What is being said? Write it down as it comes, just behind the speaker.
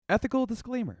Ethical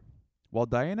disclaimer. While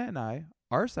Diana and I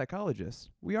are psychologists,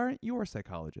 we aren't your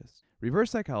psychologists.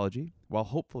 Reverse psychology, while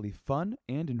hopefully fun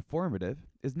and informative,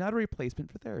 is not a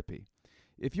replacement for therapy.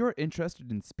 If you're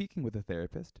interested in speaking with a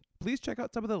therapist, please check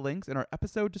out some of the links in our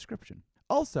episode description.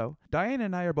 Also, Diana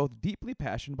and I are both deeply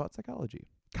passionate about psychology.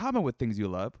 Common with things you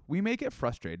love, we may get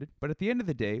frustrated, but at the end of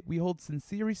the day, we hold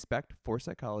sincere respect for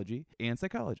psychology and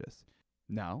psychologists.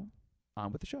 Now,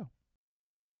 on with the show.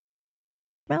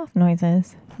 Mouth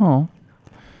noises. Oh.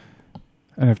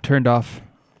 And I've turned off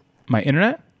my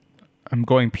internet. I'm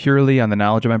going purely on the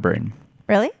knowledge of my brain.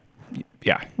 Really?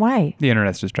 Yeah. Why? The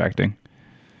internet's distracting.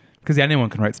 Because anyone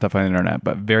can write stuff on the internet,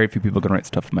 but very few people can write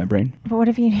stuff in my brain. But what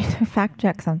if you need to fact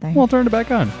check something? Well, turn it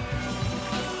back on.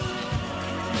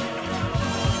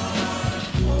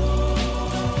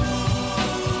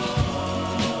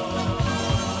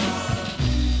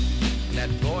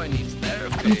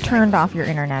 You turned off your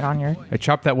internet on your... I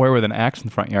chopped that wire with an axe in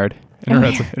the front yard.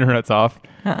 Internet's off.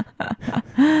 There's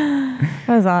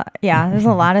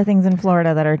a lot of things in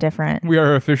Florida that are different. We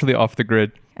are officially off the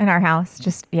grid. In our house.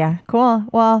 Just, yeah. Cool.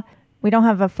 Well, we don't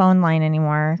have a phone line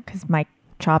anymore because Mike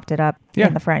chopped it up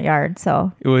in the front yard.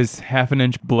 So it was half an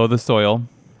inch below the soil.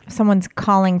 If someone's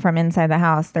calling from inside the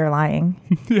house, they're lying.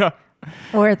 Yeah.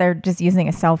 Or they're just using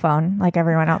a cell phone like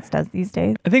everyone else does these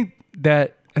days. I think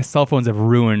that cell phones have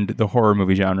ruined the horror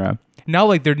movie genre. Now,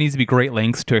 like, there needs to be great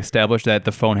lengths to establish that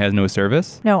the phone has no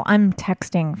service. No, I'm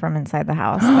texting from inside the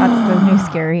house. That's the new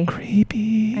scary.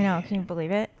 Creepy. I know. Can you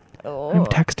believe it? Oh. I'm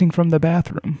texting from the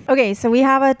bathroom. Okay, so we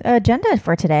have an agenda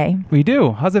for today. We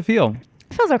do. How's it feel?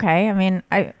 It feels okay. I mean,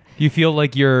 You feel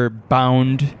like you're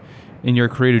bound and your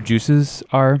creative juices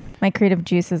are... My creative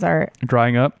juices are...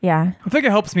 drying up? Yeah. I think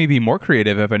it helps me be more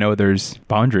creative if I know there's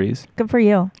boundaries. Good for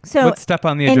you. So, what step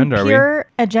on the agenda are we? In pure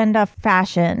agenda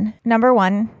fashion, number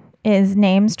 1 is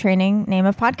names, training, name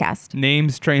of podcast.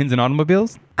 Names, trains, and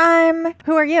automobiles?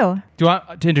 Who are you? Do you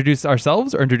want to introduce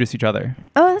ourselves or introduce each other?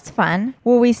 Oh, that's fun.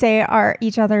 Will we say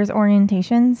each other's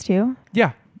orientations too?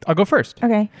 Yeah, I'll go first.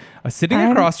 Okay. Sitting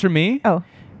across from me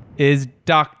is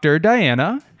Dr.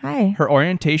 Diana. Hi. Her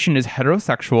orientation is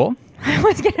heterosexual. I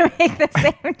was going to make the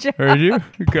same joke. Heard you?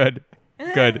 Good.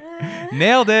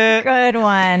 Nailed it. Good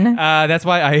one. That's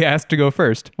why I asked to go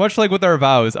first. Much like with our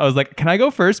vows. I was like, can I go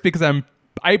first? Because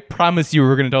I promised you we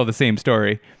were going to tell the same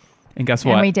story. And guess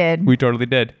what? And we did. We totally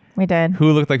did. We did.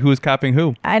 Who looked like who was copying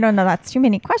who? I don't know. That's too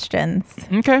many questions.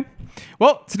 Okay.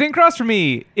 Well, sitting across from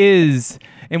me is,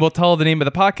 and we'll tell the name of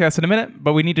the podcast in a minute,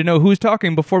 but we need to know who's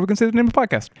talking before we can say the name of the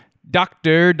podcast.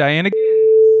 Dr. Diana.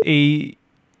 I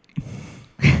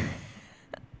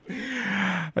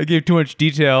gave too much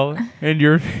detail, and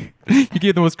you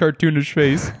gave the most cartoonish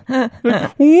face.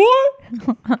 Like,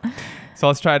 what? So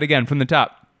let's try it again from the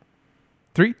top.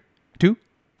 3, 2,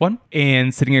 1.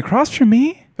 And sitting across from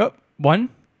me. 1,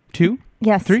 2,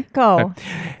 yes, 3. Go.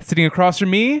 Okay. Sitting across from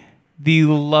me, the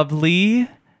lovely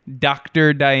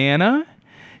Dr. Diana.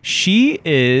 She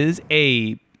is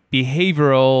a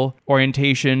behavioral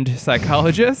orientation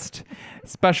psychologist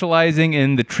specializing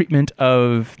in the treatment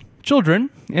of children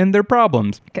and their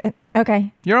problems. Good.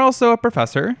 Okay. You're also a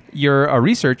professor. You're a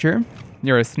researcher.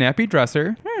 You're a snappy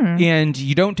dresser. And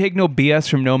you don't take no BS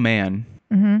from no man.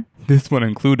 Mm-hmm. This one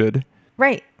included.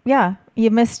 Right. Yeah.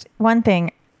 You missed one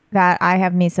thing, that I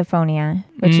have misophonia,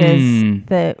 which is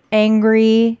the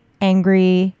angry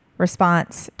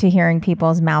response to hearing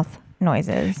people's mouth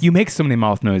noises. You make so many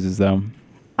mouth noises, though.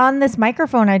 On this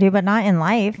microphone, I do, but not in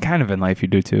life. Kind of in life, you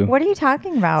do, too. What are you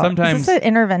talking about? Sometimes. Is this an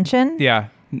intervention? Yeah.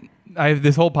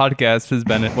 This whole podcast has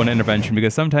been one intervention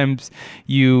because sometimes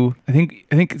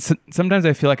sometimes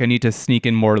I feel like I need to sneak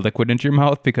in more liquid into your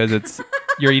mouth because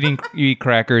you eat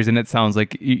crackers and it sounds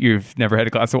like you've never had a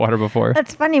glass of water before.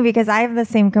 That's funny because I have the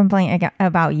same complaint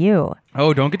about you.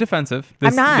 Oh, don't get defensive.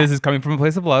 I'm not. This is coming from a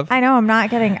place of love. I know I'm not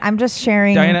getting. I'm just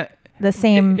sharing. Diana, the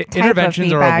same type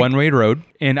interventions of are a one-way road,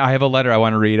 and I have a letter I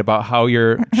want to read about how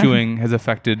your chewing has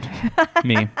affected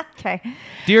me. Okay.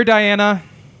 Dear Diana.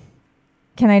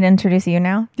 Can I introduce you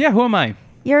now? Yeah, who am I?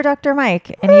 You're Dr.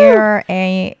 Mike, and you're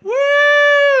a... Woo!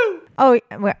 Oh,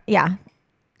 well, yeah.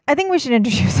 I think we should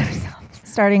introduce ourselves,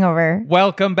 starting over.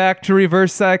 Welcome back to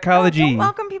Reverse Psychology. Don't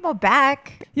welcome people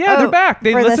back. Yeah, they're back.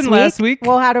 They listened last week.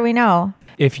 Well, how do we know?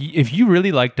 If you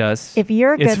really liked us, if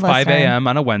you're a good listener, it's 5 a.m.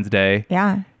 on a Wednesday.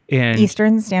 Yeah. And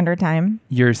Eastern Standard Time.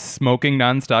 You're smoking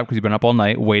nonstop because you've been up all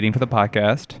night waiting for the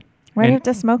podcast. Why do you have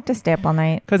to smoke to stay up all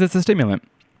night? Because it's a stimulant.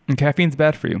 And caffeine's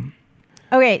bad for you.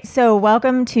 Okay, so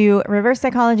welcome to Reverse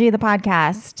Psychology, the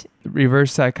podcast.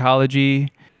 Reverse Psychology,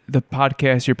 the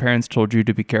podcast your parents told you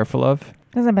to be careful of.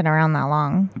 It hasn't been around that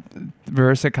long.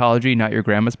 Reverse Psychology, not your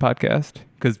grandma's podcast.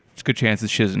 Because it's a good chance that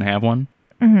she doesn't have one.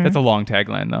 That's a long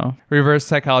tagline, though. Reverse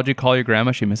psychology, call your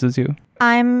grandma. She misses you.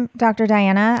 I'm Dr.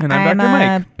 Diana. And I'm Dr.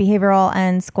 Mike. A behavioral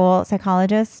and school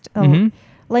psychologist, a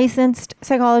licensed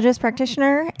psychologist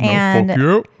practitioner,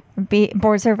 and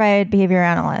board certified behavior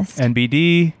analyst.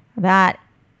 NBD. That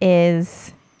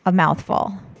is a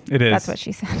mouthful. It is. That's what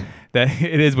she said.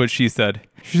 It is what she said.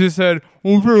 She just said,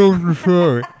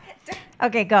 okay,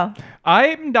 Okay, go.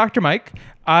 I'm Dr. Mike.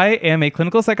 I am a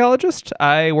clinical psychologist.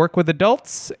 I work with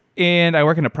adults and I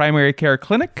work in a primary care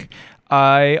clinic.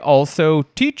 I also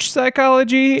teach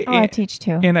psychology. Oh, I teach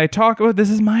too. And I talk about, this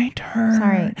is my turn.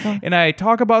 Sorry. Go. And I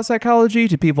talk about psychology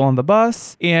to people on the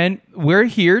bus. And we're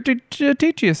here to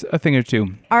teach you a thing or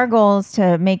two. Our goal is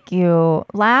to make you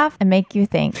laugh and make you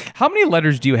think. How many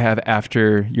letters do you have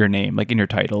after your name, like in your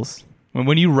titles?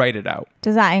 When you write it out?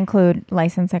 Does that include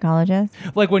licensed psychologist?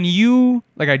 Like when you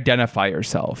identify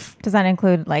yourself. Does that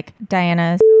include like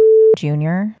Diana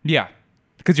Jr.? Yeah.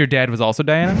 Because your dad was also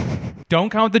Diana. Don't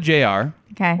count the JR.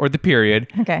 Okay. Or the period.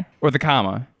 Okay. Or the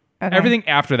comma. Okay. Everything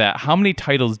after that, how many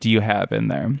titles do you have in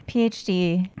there?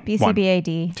 PhD,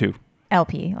 BCBAD, 2,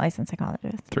 LP, licensed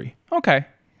psychologist. 3. Okay.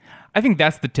 I think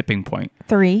that's the tipping point.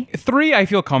 3. 3 I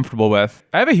feel comfortable with.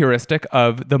 I have a heuristic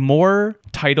of the more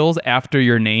titles after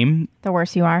your name, The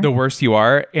worse you are. the worse you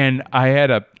are. And I had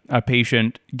a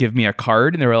patient give me a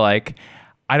card and they were like,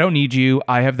 I don't need you.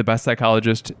 I have the best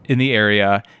psychologist in the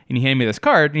area. And he handed me this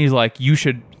card and he's like, you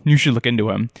should look into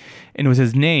him. And it was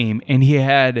his name. And he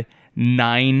had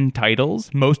 9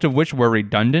 titles, most of which were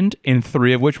redundant and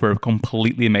 3 of which were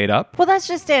completely made up. Well, that's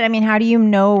just it. I mean, how do you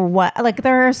know what? Like,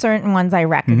 there are certain ones I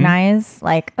recognize,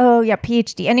 like, oh, yeah,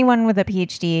 PhD. Anyone with a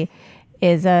PhD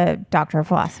is a doctor of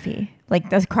philosophy, like,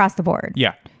 that's across the board.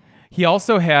 Yeah. He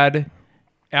also had,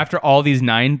 after all these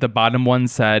 9, the bottom one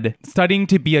said, studying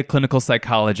to be a clinical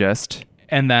psychologist,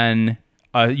 and then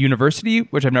a university,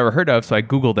 which I've never heard of, so I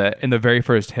Googled it, and the very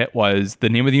first hit was the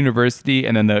name of the university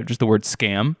and then just the word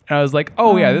scam. And I was like,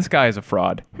 oh, yeah, this guy is a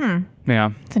fraud.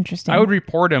 Yeah. It's interesting. I would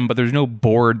report him, but there's no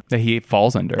board that he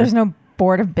falls under. There's no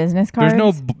board of business cards.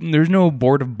 There's no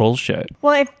board of bullshit.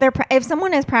 Well, if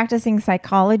someone is practicing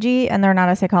psychology and they're not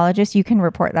a psychologist, you can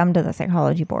report them to the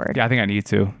psychology board. Yeah, I think I need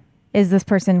to. Is this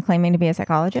person claiming to be a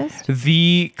psychologist?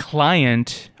 The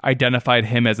client identified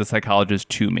him as a psychologist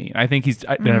to me. I think he's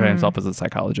identified himself as a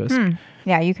psychologist.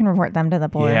 Yeah, you can report them to the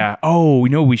board. Yeah. Oh, you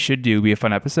know what we should do? Be a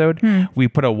fun episode. We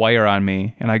put a wire on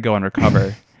me and I go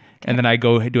undercover. And then I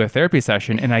go do a therapy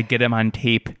session and I get him on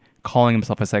tape calling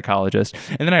himself a psychologist.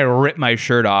 And then I rip my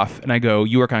shirt off and I go,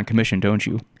 you work on commission, don't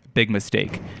you? Big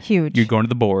mistake. Huge. You're going to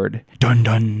the board. Dun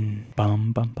dun.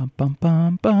 Bum bum bum bum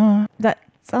bum bum. That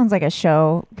sounds like a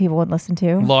show people would listen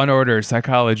to. Law and Order,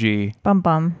 psychology. Bum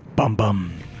bum. Bum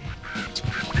bum.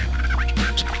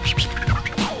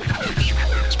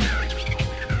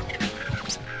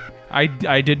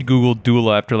 I did Google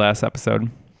doula after last episode.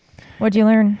 What'd you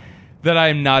learn? That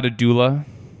I'm not a doula.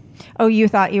 Oh, you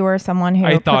thought you were someone who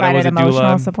I thought I was provided a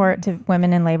emotional doula. support to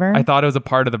women in labor? I thought it was a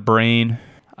part of the brain.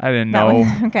 I didn't That know.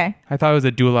 was- okay. I thought it was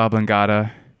a doula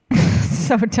oblongata.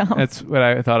 So dumb. That's what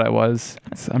I thought I was.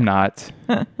 I'm not.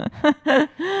 I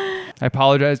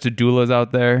apologize to doulas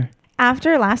out there.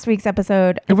 After last week's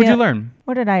episode, I What'd you feel- learn?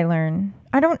 What did I learn?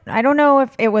 I don't know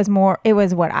if it was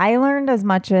what I learned as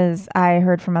much as I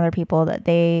heard from other people that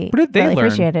they What did they really learn?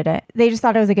 appreciated it. They just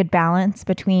thought it was a good balance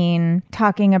between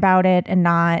talking about it and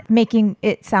not making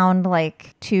it sound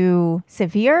like too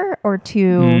severe or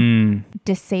too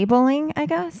disabling, I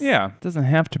guess. Yeah, it doesn't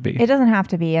have to be. It doesn't have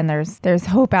to be, and there's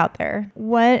hope out there.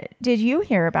 What did you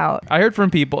hear about? I heard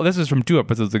from people, this is from 2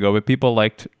 episodes ago, but people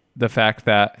liked the fact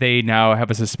that they now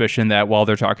have a suspicion that while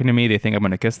they're talking to me, they think I'm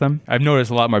going to kiss them. I've noticed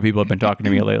a lot more people have been talking to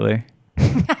me lately.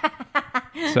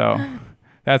 So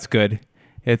that's good.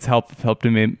 It's helped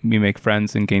me make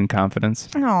friends and gain confidence.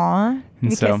 Aw.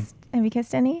 And Have you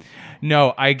kissed any?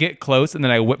 No, I get close and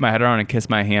then I whip my head around and kiss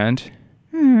my hand.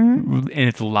 And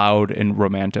it's loud and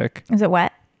romantic. Is it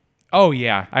wet? Oh,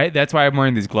 yeah. That's why I'm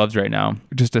wearing these gloves right now,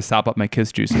 just to sop up my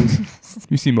kiss juices.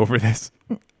 You seem over this.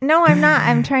 No, I'm not.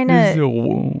 I'm trying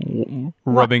to.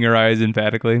 Rubbing her eyes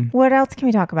emphatically. What else can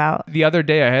we talk about? The other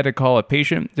day, I had to call a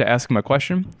patient to ask him a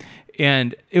question.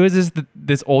 And it was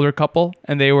this older couple,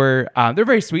 and they're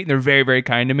very sweet and they're very, very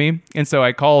kind to me. And so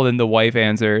I called, and the wife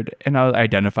answered, and I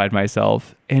identified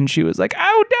myself. And she was like,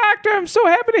 "Oh, doctor, I'm so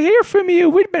happy to hear from you.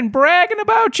 We've been bragging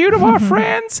about you to our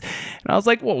friends." And I was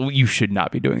like, "Well, you should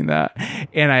not be doing that."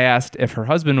 And I asked if her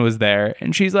husband was there,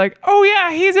 and she's like, "Oh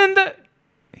yeah,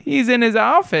 he's in his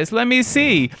office. Let me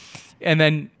see." And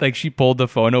then like she pulled the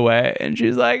phone away, and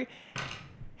she's like,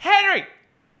 "Henry,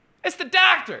 it's the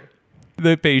doctor."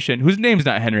 The patient, whose name's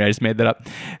not Henry, I just made that up.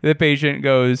 The patient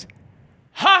goes,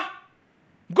 "Huh?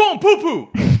 I'm going poo-poo.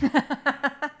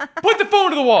 Put the phone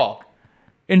to the wall.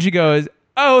 And she goes,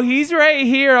 oh, he's right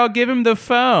here. I'll give him the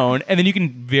phone. And then you can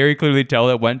very clearly tell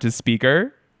it went to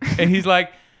speaker. And he's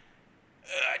like,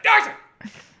 doctor,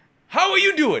 how are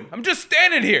you doing? I'm just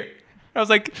standing here. I was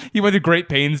like, he went to great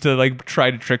pains to like try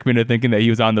to trick me into thinking that he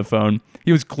was on the phone.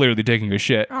 He was clearly taking a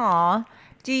shit. Aw.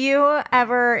 Do you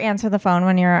ever answer the phone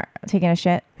when you're taking a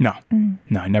shit? No.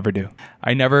 No, I never do.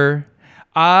 I never.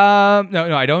 No,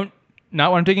 I don't.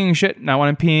 Not when I'm taking a shit. Not when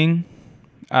I'm peeing.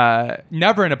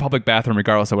 Never in a public bathroom,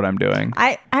 regardless of what I'm doing.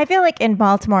 I feel like in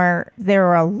Baltimore, there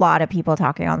were a lot of people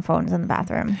talking on phones in the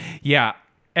bathroom. Yeah.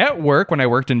 At work, when I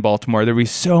worked in Baltimore, there were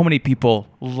so many people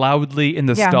loudly in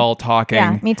the stall talking.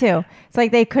 Yeah, me too. It's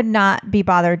like they could not be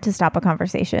bothered to stop a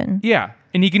conversation. Yeah.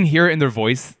 And you can hear it in their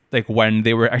voice, like when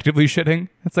they were actively shitting.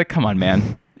 It's like, come on,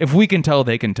 man. If we can tell,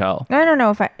 they can tell. I don't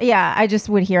know if I just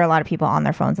would hear a lot of people on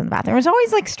their phones in the bathroom. It's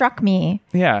always like struck me.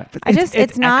 Yeah.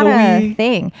 It's not echoey. a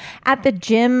thing. At the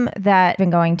gym that I've been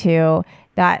going to,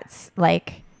 that's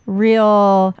like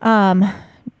real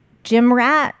gym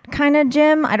rat kind of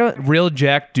gym. Real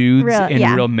jack dudes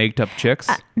and real maked up chicks.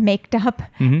 Maked up.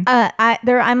 Mm-hmm.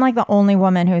 I'm like the only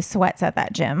woman who sweats at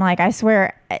that gym. Like I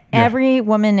swear, every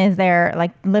woman is there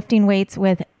like lifting weights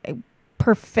with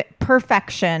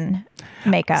perfection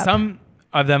makeup. Some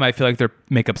of them, I feel like their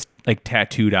makeup's like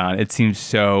tattooed on. It seems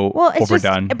so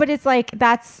overdone. But it's like they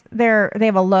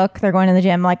have a look. They're going to the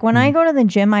gym. Like when I go to the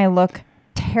gym, I look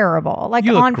terrible, like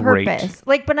you on look great. purpose.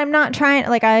 Like, but I'm not trying.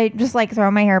 Like I just like throw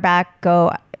my hair back,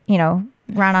 go, run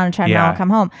on a treadmill, come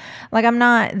home. Like I'm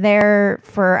not there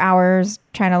for hours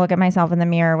trying to look at myself in the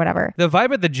mirror or whatever. The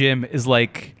vibe at the gym is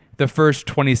like the first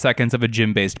 20 seconds of a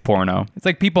gym-based porno. It's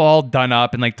like people all done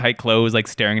up in like tight clothes, like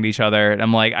staring at each other. And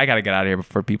I'm like, I gotta get out of here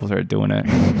before people start doing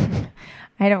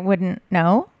it. Wouldn't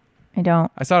know. I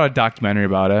don't. I saw a documentary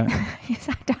about it. You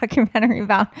saw a documentary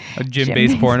about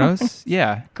gym-based pornos?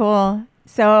 Yeah. Cool.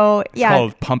 So It's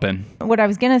called Pumpin'. What I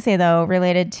was gonna say though,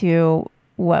 related to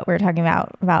what we were talking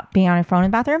about being on your phone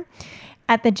in the bathroom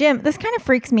at the gym, this kind of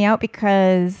freaks me out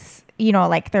because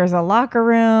like there's a locker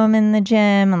room in the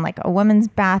gym and like a women's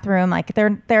bathroom, like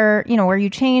they're where you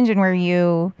change and where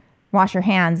you wash your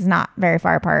hands is not very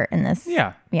far apart in this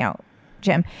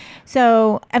gym.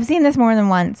 So I've seen this more than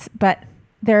once, but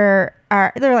they're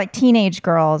like teenage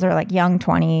girls or like young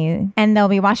 20, and they'll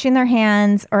be washing their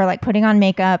hands or like putting on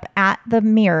makeup at the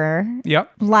mirror.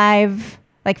 Yep. Live,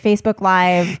 like Facebook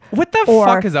Live. What the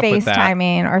fuck is up with that? Or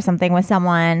FaceTiming or something with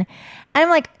someone. I'm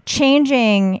like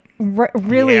changing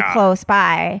really close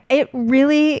by. It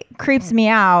really creeps me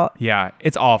out. Yeah,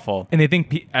 it's awful. And they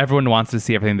think everyone wants to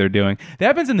see everything they're doing. That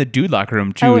happens in the dude locker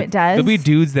room too. Oh, it does? There'll be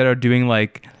dudes that are doing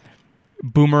like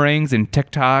boomerangs and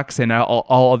TikToks and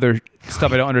all other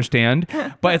stuff I don't understand.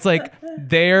 But it's like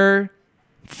they're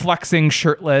flexing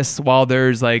shirtless while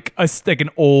there's like an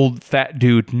old fat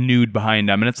dude nude behind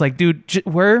them. And it's like, dude,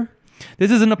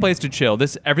 this isn't a place to chill.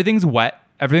 Everything's wet.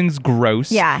 Everything's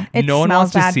gross. Yeah. No one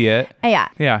wants to see it. Yeah.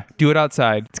 Yeah. Do it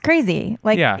outside. It's crazy.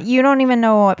 Like, you don't even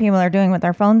know what people are doing with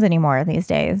their phones anymore these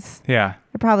days. Yeah.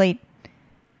 They're probably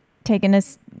taking a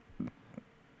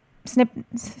snip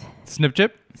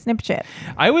chip.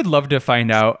 I would love to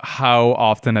find out how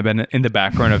often I've been in the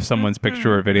background of someone's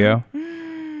picture or video.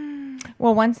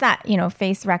 Well, once that,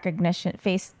 face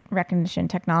recognition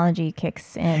technology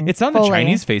kicks in. It's on the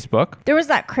Chinese Facebook. There was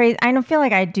that crazy, I don't feel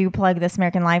like I do plug This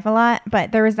American Life a lot,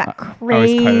 but there was that crazy. I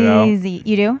always cut it out.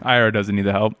 You do? Ira doesn't need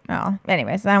the help. Oh,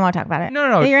 anyways, I don't want to talk about it.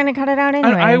 No. You're going to cut it out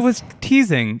anyways. I was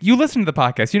teasing. You listen to the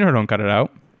podcast. You know, don't cut it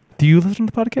out. Do you listen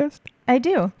to the podcast? I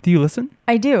do. Do you listen?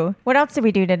 I do. What else did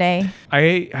we do today?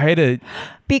 I had a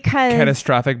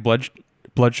catastrophic blood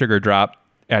sugar drop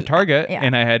at Target,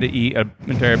 and I had to eat an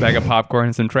entire bag of popcorn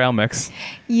and some trail mix.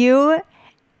 You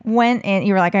went in,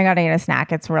 you were like, I gotta get a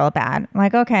snack, it's real bad. I'm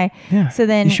like, okay. Yeah. So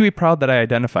then you should be proud that I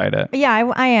identified it.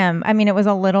 Yeah, I am. I mean, it was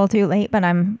a little too late, but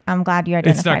I'm glad you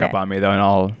identified it. It snuck up on me though, and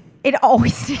all. It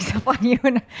always sneaks up on you,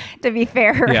 to be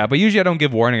fair. Yeah, but usually I don't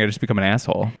give warning. I just become an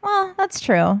asshole. Well, that's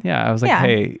true. Yeah, I was like,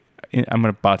 hey, I'm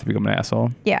about to become an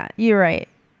asshole. Yeah, you're right.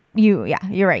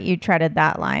 You're right. You treaded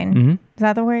that line. Mm-hmm. Is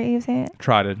that the word you say it?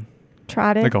 Trotted.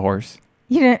 Like a horse.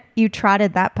 You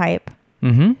trotted that pipe.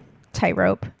 Mm-hmm.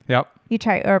 Tightrope. Yep. You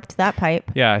tightroped that pipe.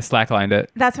 Yeah, I slacklined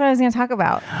it. That's what I was going to talk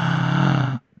about.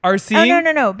 RC?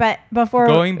 Oh, no. But before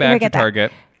going back to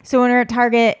Target. So when we were at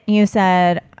Target, you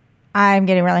said, I'm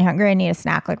getting really hungry. I need a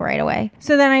snack like right away.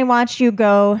 So then I watched you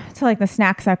go to like the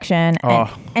snack section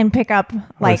and pick up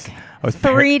like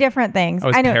three different things. I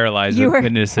was paralyzed with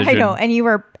indecision. I know.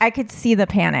 And I could see the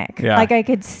panic. Yeah. Like I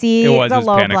could see the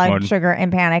low blood sugar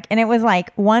and panic. And it was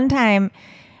like one time,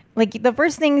 Like the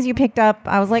first things you picked up,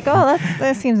 I was like, oh,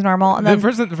 that seems normal. And then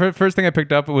The first thing I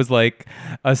picked up was like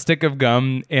a stick of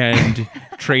gum and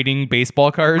trading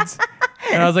baseball cards.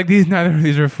 And I was like, neither of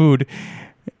these are food.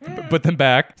 Put them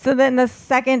back. so then the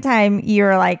second time you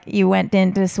were like, you went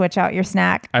in to switch out your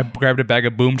snack. I grabbed a bag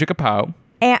of Boom Chicka Pow.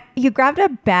 And you grabbed a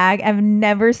bag. I've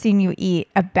never seen you eat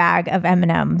a bag of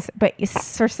M&Ms, but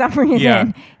for some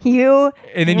reason, you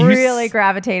And then you really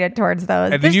gravitated towards those.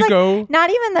 And then There's you like, go-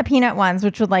 not even the peanut ones,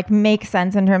 which would like make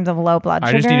sense in terms of low blood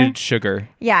sugar. I just needed sugar.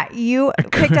 Yeah, you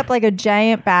picked up like a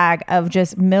giant bag of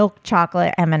just milk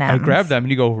chocolate M&Ms. I grabbed them and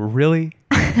you go, really?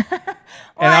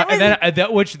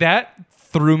 That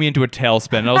threw me into a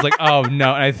tailspin. I was like, oh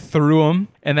no. And I threw them.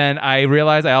 And then I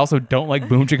realized I also don't like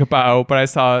Boom Chicka Pow, but I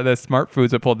saw the Smart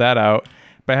Foods that pulled that out.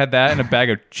 But I had that and a bag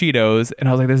of Cheetos, and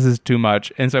I was like, this is too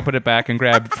much. And so I put it back and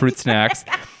grabbed fruit snacks.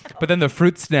 But then the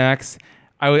fruit snacks,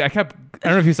 I kept, I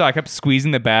don't know if you saw, I kept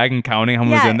squeezing the bag and counting how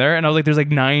much was in there. And I was like, there's like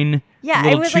 9 Yeah,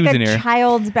 little it was chews like in a here.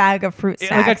 child's bag of fruit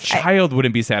snacks. Like a child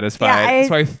wouldn't be satisfied. Yeah,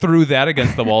 So I threw that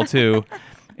against the wall too.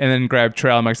 And then grabbed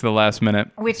Trail Mix at the last minute.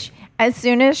 Which, as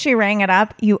soon as she rang it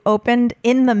up, you opened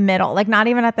in the middle, like not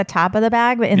even at the top of the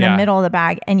bag, but in the middle of the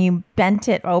bag, and you bent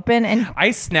it open. And I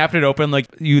snapped it open like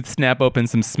you'd snap open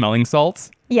some smelling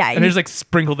salts. yeah, And I just like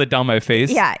sprinkled it down my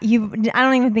face. yeah, I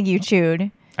don't even think you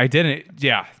chewed. I didn't.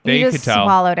 Yeah, they You could just tell.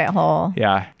 swallowed it whole.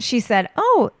 Yeah. She said,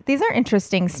 "Oh, these are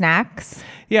interesting snacks."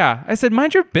 Yeah. I said,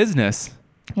 mind your business.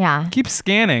 Yeah. Keep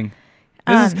scanning.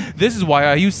 This is why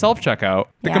I use self-checkout.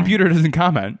 The Yeah. computer doesn't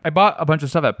comment. I bought a bunch of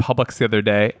stuff at Publix the other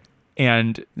day,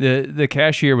 and the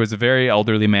cashier was a very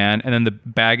elderly man, and then the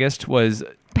baggist was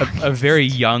a very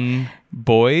young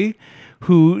boy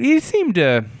who he seemed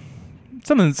to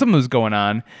something was going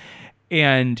on,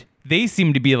 and they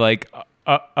seemed to be like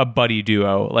a buddy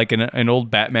duo, like an old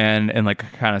Batman and like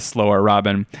a kind of slower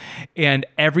Robin. And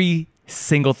every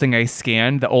single thing I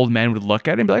scanned, the old man would look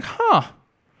at it and be like, huh,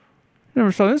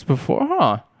 never saw this before,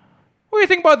 huh? What do you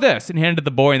think about this? And he handed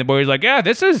the boy, and the boy was like, yeah,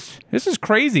 this is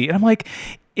crazy. And I'm like,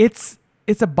 it's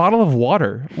a bottle of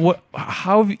water.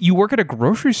 How you work at a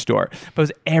grocery store? But it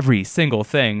was every single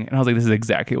thing. And I was like, this is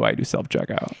exactly why I do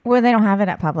self-checkout. Well, they don't have it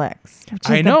at Publix. Which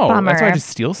is I know. The bummer. That's why I just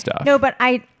steal stuff. No, but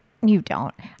you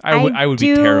don't. I would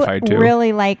be terrified too.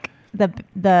 Really like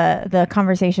the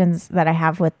conversations that I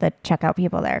have with the checkout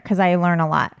people there, because I learn a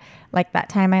lot. Like that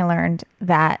time I learned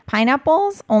that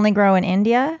pineapples only grow in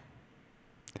India.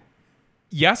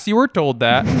 Yes, you were told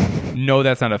that. No,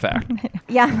 that's not a fact.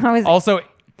 Yeah, I was Also,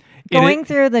 going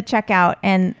through the checkout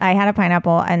and I had a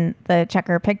pineapple, and the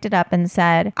checker picked it up and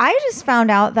said, I just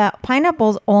found out that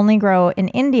pineapples only grow in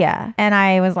India. And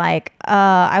I was like,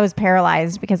 I was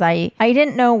paralyzed because I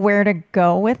didn't know where to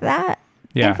go with that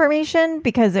information,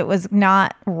 because it was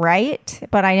not right.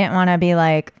 But I didn't want to be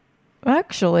like,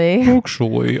 actually, I'm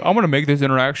going to make this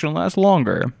interaction last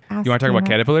longer. You want to talk about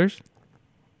caterpillars?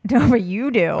 no, but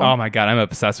you do. Oh my God, I'm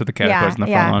obsessed with the caterpillars in the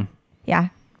front lawn. Yeah.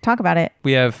 Talk about it.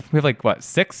 We have like what,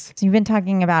 6? So you've been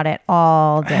talking about it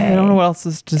all day. I don't know what else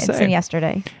is to It's say. from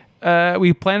yesterday.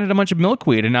 We planted a bunch of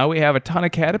milkweed, and now we have a ton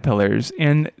of caterpillars.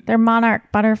 And They're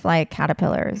monarch butterfly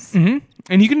caterpillars. and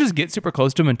you can just get super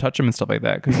close to them and touch them and stuff like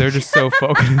that, because they're just so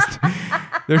focused.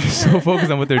 They're just so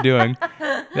focused on what they're doing.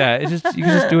 Yeah, you can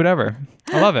just do whatever.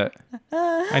 I love it.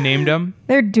 I named them.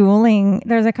 They're dueling.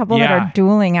 There's a couple that are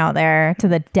dueling out there to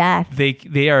the death.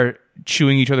 They are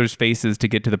chewing each other's faces to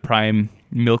get to the prime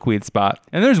milkweed spot.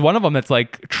 And there's one of them that's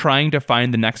like trying to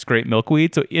find the next great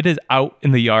milkweed. So it is out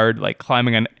in the yard, like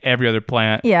climbing on every other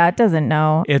plant. Yeah, it doesn't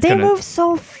know. They move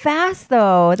so fast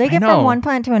though. They get from one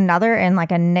plant to another in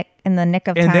like in the nick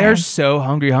of time. And they're so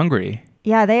hungry.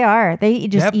 Yeah, they are. They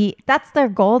just eat. That's their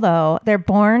goal though. They're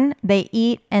born, they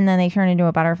eat, and then they turn into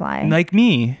a butterfly. Like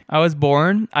me. I was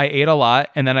born, I ate a lot,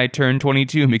 and then I turned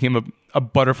 22 and became a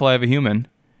butterfly of a human.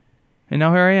 And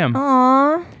now here I am.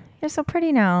 Aw, you're so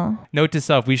pretty now. Note to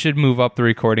self, we should move up the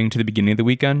recording to the beginning of the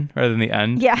weekend rather than the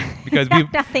end. Yeah. Because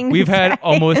Nothing we've to had say.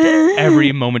 almost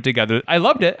every moment together. I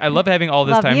loved it. I love having all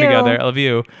this Love time you. together. I love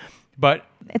you. But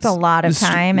It's a lot of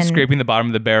time and scraping the bottom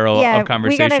of the barrel of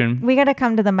conversation. We gotta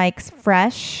come to the mics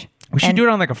fresh. We should do it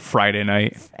on like a Friday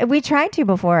night. We tried to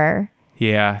before.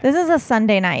 Yeah. This is a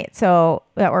Sunday night, so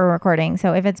that we're recording.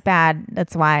 So if it's bad,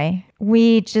 that's why.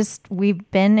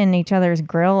 We've been in each other's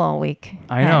grill all week.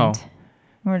 I know.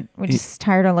 We're just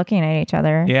tired of looking at each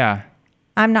other. Yeah.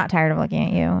 I'm not tired of looking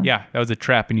at you. Yeah. That was a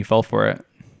trap and you fell for it.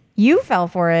 You fell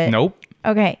for it. Nope.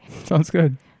 Okay. Sounds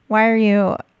good. Why are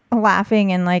you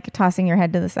laughing and like tossing your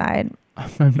head to the side?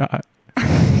 I'm not.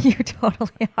 You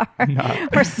totally are. I'm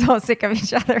not. We're so sick of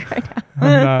each other right now.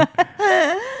 I'm not.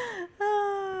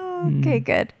 Okay,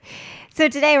 good. So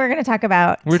today we're going to talk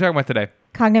about We're talking about today.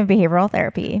 cognitive behavioral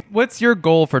therapy. What's your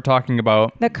goal for talking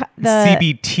about The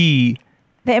CBT?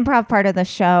 The improv part of the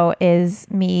show is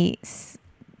me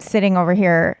sitting over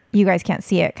here. You guys can't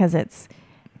see it because it's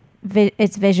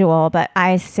visual, but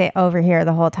I sit over here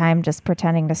the whole time just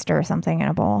pretending to stir something in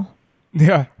a bowl.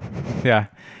 Yeah. Yeah.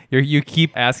 You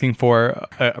keep asking for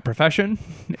a profession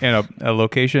and a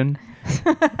location.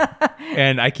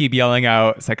 And I keep yelling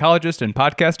out psychologist and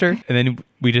podcaster, and then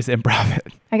we just improv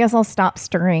it. I guess I'll stop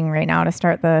stirring right now to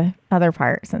start the other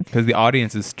part Because the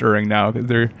audience is stirring now because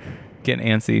they're getting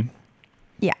antsy.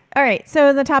 Yeah. All right.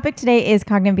 So the topic today is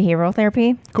cognitive behavioral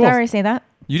therapy. Cool. Did I already say that?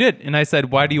 You did. And I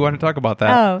said, why do you want to talk about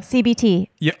that? Oh, CBT.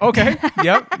 Yeah. Okay.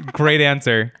 Yep. Great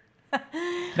answer.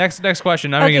 Next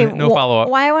question. I'm Okay, gonna no follow up.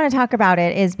 Why I want to talk about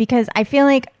it is because I feel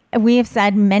like we have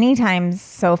said many times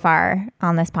so far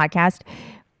on this podcast,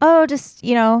 oh, just,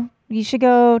 you should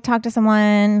go talk to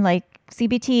someone like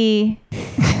CBT.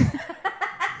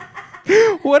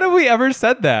 What have we ever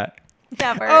said that?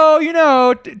 Never. Oh,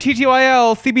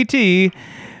 TTYL,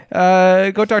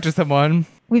 CBT. Go talk to someone.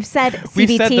 We've said CBT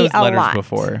We've said those a letters lot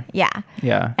before. Yeah.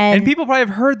 Yeah. And And people probably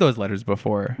have heard those letters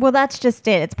before. Well, that's just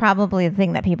it. It's probably the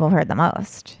thing that people have heard the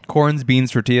most. Corns,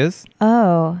 beans, tortillas.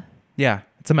 Oh, Yeah.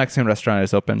 It's a Mexican restaurant I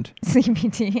just opened.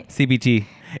 CBT. CBT.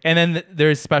 And then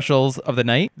there's specials of the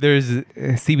night. There's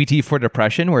CBT for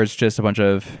depression, where it's just a bunch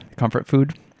of comfort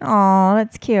food. Oh,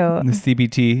 that's cute. And the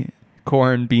CBT,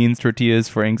 corn, beans, tortillas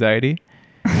for anxiety.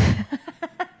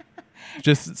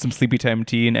 Just some sleepy time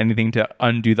tea and anything to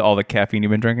undo all the caffeine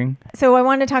you've been drinking. So I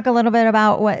wanted to talk a little bit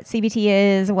about what CBT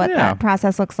is, what that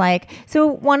process looks like. So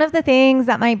one of the things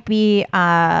that might be,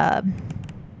 I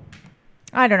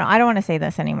don't know. I don't want to say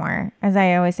this anymore. As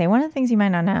I always say, one of the things you might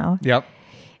not know. Yep.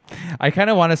 I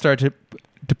kind of want to start to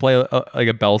play like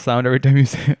a bell sound every time you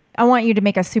say it. I want you to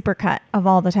make a supercut of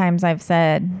all the times I've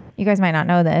said, you guys might not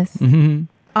know this. Mm-hmm.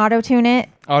 Auto-tune it.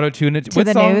 Auto-tune it. To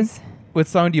the news. What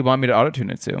song do you want me to auto-tune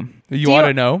it to? You want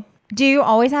to know? Do you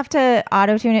always have to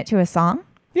auto-tune it to a song?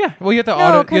 Yeah. Well, you have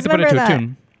to put it to a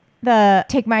tune. The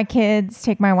take my kids,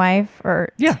 take my wife,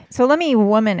 or... Yeah. So let me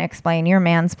woman explain. You're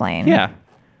mansplain. Yeah.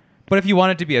 But if you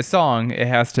want it to be a song, it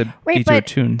has to be to a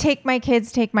tune. Take my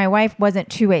kids, take my wife wasn't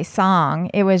to a song.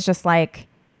 It was just like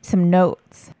some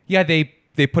notes. Yeah, they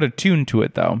put a tune to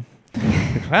it, though.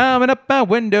 Climbing up my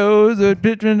windows,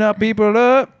 picking up people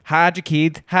up. Hide your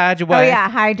kids, hide your wife. Oh yeah,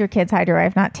 hide your kids, hide your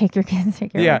wife. Not take your kids,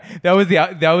 take your wife.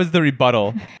 Yeah, that was the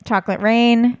rebuttal. Chocolate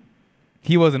Rain.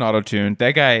 He wasn't auto-tuned.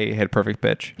 That guy had perfect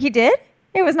pitch. He did?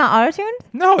 It was not auto-tuned?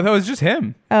 No, that was just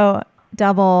him. Oh,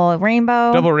 Double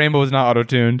Rainbow. Double Rainbow was not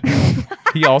auto-tuned.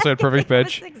 He also had perfect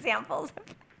pitch. Examples.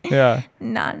 Yeah.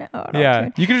 Not auto-tuned. Yeah.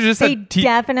 You could have just They said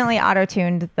definitely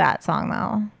auto-tuned that song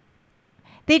though.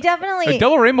 They definitely.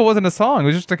 Double Rainbow wasn't a song. It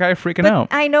was just a guy freaking out.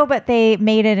 I know, but they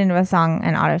made it into a song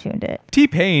and auto-tuned it.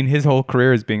 T-Pain, his whole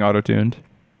career is being auto-tuned.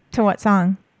 To what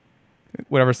song?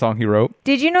 Whatever song he wrote.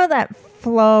 Did you know that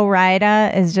Flo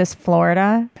Rida is just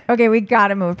Florida? Okay, we got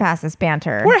to move past this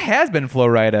banter. Where has been Flo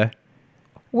Rida?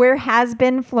 Where has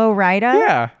been Flo Rida?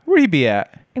 Yeah. Where'd he be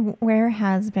at? Where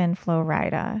has been Flo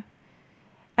Rida?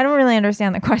 I don't really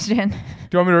understand the question.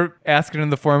 Do you want me to ask it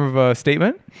in the form of a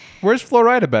statement? Where's Flo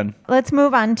Rida been? Let's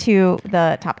move on to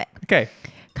the topic. Okay.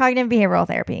 Cognitive behavioral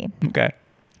therapy. Okay.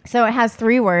 So it has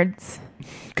 3 words.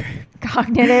 Okay.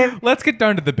 Cognitive. Let's get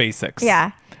down to the basics.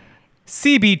 Yeah.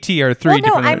 CBT are 3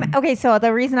 different... Okay, so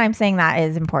the reason I'm saying that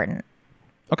is important.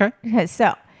 Okay. Because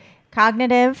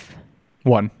cognitive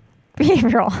 1.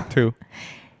 behavioral. 2. All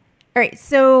right,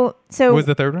 so What was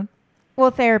the third one? Well,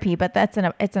 therapy, but it's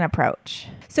an approach.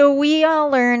 So we all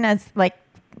learn as like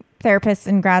therapists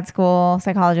in grad school,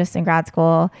 psychologists in grad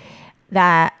school,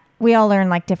 that we all learn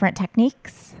like different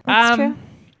techniques. That's true.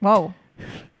 Whoa.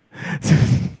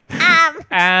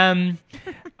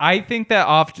 I think that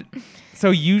often... So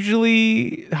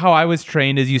usually how I was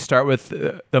trained is you start with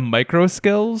the micro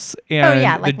skills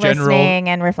and like the general... listening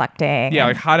and reflecting. Yeah,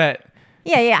 like how to...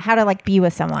 how to like be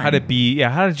with someone. How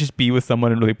to just be with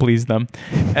someone and really please them.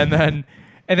 And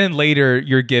then later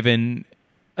you're given,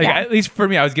 at least for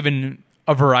me, I was given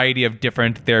a variety of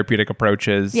different therapeutic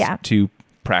approaches to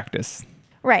practice.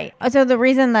 Right. So the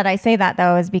reason that I say that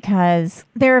though is because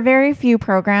there are very few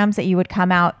programs that you would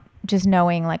come out just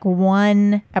knowing like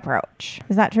one approach.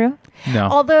 Is that true? No.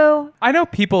 Although I know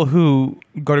people who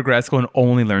go to grad school and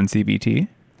only learn CBT.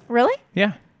 Really?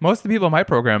 Yeah. Most of the people in my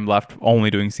program left only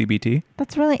doing CBT.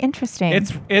 That's really interesting.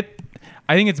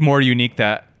 I think it's more unique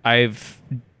that I've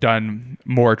done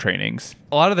more trainings.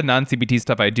 A lot of the non-CBT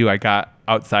stuff I do, I got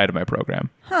outside of my program.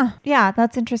 Huh. Yeah,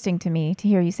 that's interesting to me to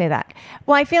hear you say that.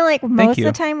 Well, I feel like most of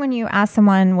the time when you ask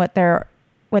someone what their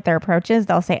what their approach is,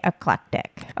 they'll say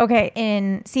eclectic. Okay,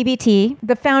 in CBT,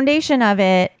 the foundation of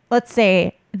it, let's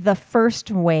say the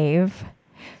first wave.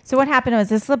 So what happened was,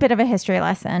 this is a bit of a history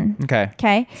lesson.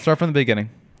 Okay. Start from the beginning.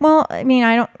 Well, I mean,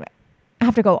 I don't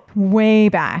have to go way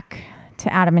back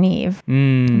to Adam and Eve.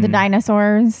 The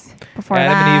dinosaurs before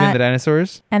Adam that. and Eve and the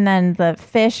dinosaurs. And then the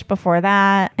fish before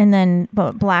that. And then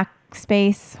black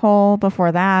space hole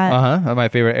before that. My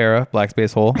favorite era, black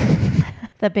space hole.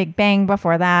 The Big Bang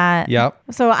before that. Yep.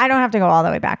 So I don't have to go all the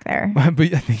way back there. But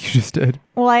I think you just did.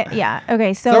 Well,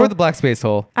 okay. So Start with the black space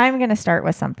hole. I'm going to start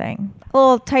with something. A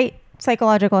little tight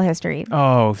psychological history.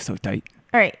 Oh, so tight.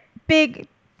 All right. Big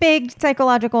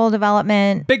psychological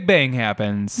development. Big Bang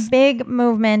happens. Big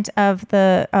movement of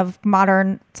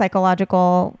modern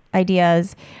psychological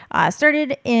ideas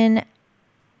started in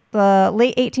the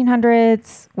late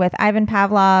 1800s with Ivan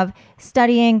Pavlov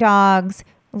studying dogs.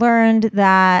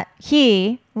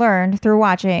 He learned through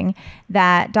watching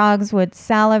that dogs would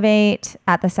salivate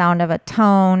at the sound of a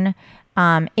tone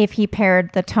if he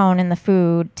paired the tone and the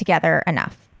food together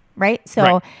enough, right?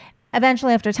 So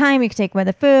eventually, after time, you could take away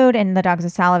the food and the dogs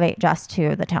would salivate just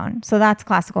to the tone. So that's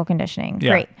classical conditioning.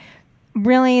 Yeah. Great.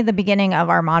 Really the beginning of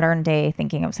our modern day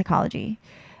thinking of psychology.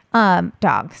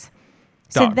 Dogs.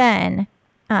 So then,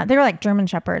 they were like German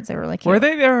Shepherds. They were really cute. Were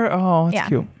they there? Oh, that's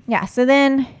cute. Yeah. So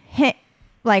then,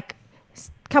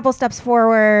 couple steps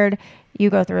forward, you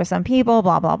go through some people,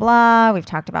 blah, blah, blah. We've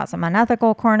talked about some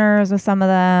unethical corners with some of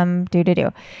them.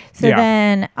 So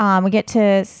then we get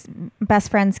to best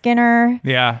friend Skinner.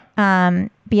 Yeah.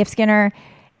 B.F. Skinner.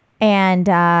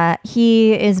 And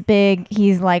he is big.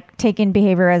 He's like taking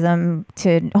behaviorism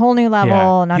to a whole new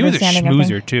level and understanding. He was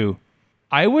a schmoozer too.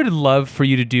 I would love for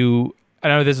you to do, I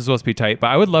know this is supposed to be tight, but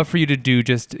I would love for you to do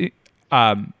just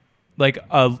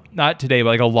not today, but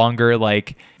like a longer,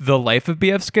 like the life of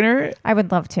B.F. Skinner. I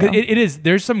would love to. It is.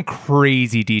 There's some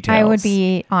crazy details. I would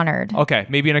be honored. Okay.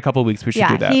 Maybe in a couple of weeks we should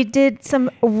do that. He did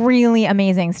some really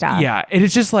amazing stuff. Yeah. It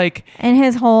is just like, and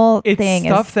his whole it's thing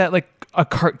stuff is that like a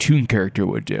cartoon character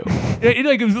would do.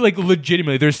 like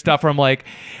legitimately, there's stuff where I'm like,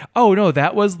 oh no,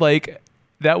 that was like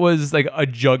a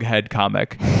Jughead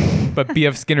comic, but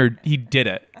B.F. Skinner, he did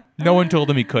it. No one told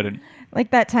him he couldn't.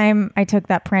 Like that time I took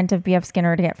that print of B.F.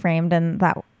 Skinner to get framed and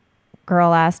that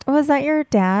girl asked, "Oh, is that your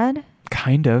dad?"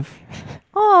 Kind of.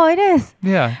 Oh, it is.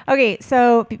 Yeah. Okay,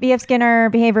 so B.F. Skinner,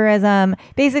 behaviorism.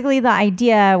 Basically, the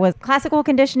idea was classical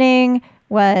conditioning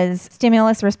was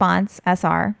stimulus response,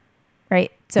 SR,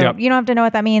 right? So you don't have to know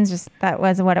what that means. Just that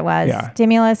was what it was. Yeah.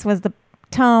 Stimulus was the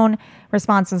tone.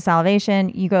 Response was salivation.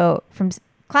 You go from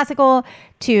classical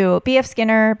to B.F.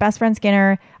 Skinner, best friend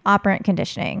Skinner, operant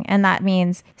conditioning. And that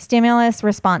means stimulus,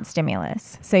 response,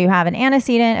 stimulus. So you have an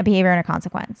antecedent, a behavior, and a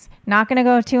consequence. Not going to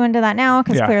go too into that now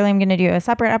because clearly I'm going to do a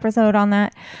separate episode on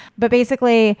that. But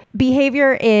basically,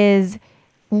 behavior is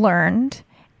learned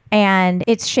and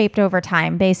it's shaped over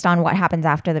time based on what happens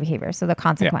after the behavior. So the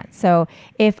consequence. Yeah. So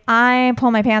if I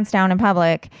pull my pants down in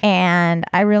public and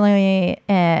I really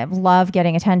love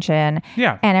getting attention.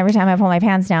 Yeah. And every time I pull my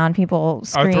pants down, people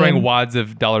scream. Are throwing wads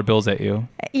of dollar bills at you.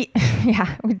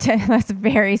 Yeah. That's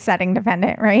very setting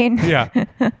dependent, right?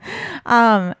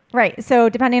 Yeah. Right. So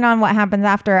depending on what happens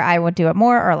after, I would do it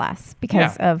more or less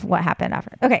because of what happened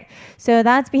after. Okay. So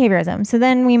that's behaviorism. So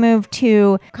then we move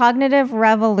to cognitive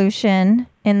revolution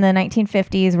in the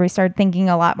 1950s, where we started thinking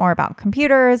a lot more about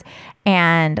computers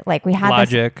and like we had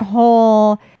logic. This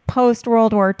whole post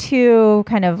World War II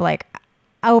kind of like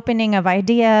opening of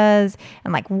ideas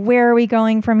and like, where are we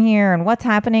going from here and what's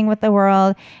happening with the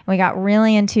world? And we got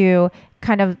really into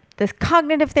kind of this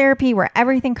cognitive therapy where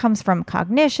everything comes from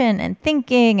cognition and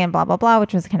thinking and blah, blah, blah,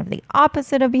 which was kind of the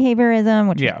opposite of behaviorism,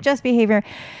 which is just behavior.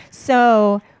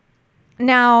 So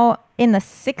now in the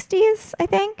 60s, I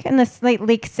think, in the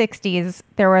late 60s,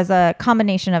 there was a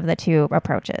combination of the two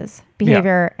approaches,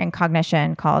 behavior and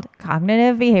cognition, called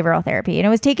cognitive behavioral therapy. And it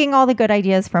was taking all the good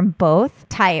ideas from both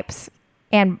types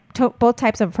and both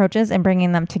types of approaches and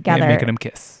bringing them together. And making them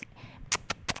kiss.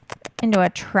 Into a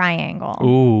triangle.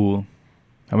 Ooh.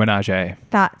 A menage.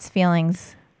 Thoughts,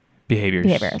 feelings,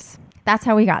 behaviors. That's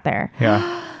how we got there. Yeah.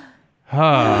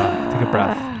 Take a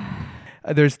breath.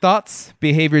 There's thoughts,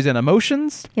 behaviors, and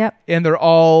emotions. Yep. And they're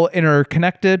all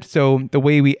interconnected. So the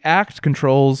way we act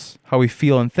controls how we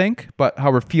feel and think, but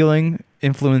how we're feeling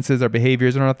influences our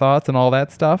behaviors and our thoughts and all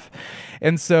that stuff.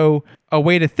 And so a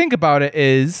way to think about it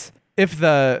is if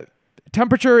the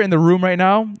temperature in the room right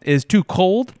now is too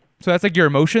cold, so that's like your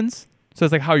emotions. So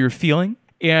it's like how you're feeling.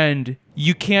 And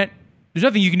there's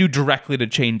nothing you can do directly to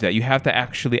change that. You have to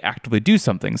actually actively do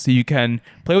something. So you can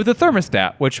play with the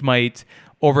thermostat, which might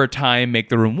over time make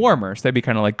the room warmer. So that'd be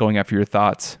kind of like going after your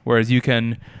thoughts. Whereas you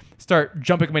can start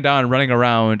jumping up and down and running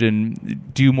around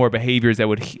and do more behaviors that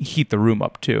would heat the room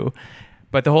up too.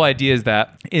 But the whole idea is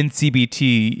that in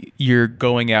CBT, you're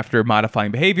going after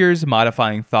modifying behaviors,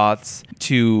 modifying thoughts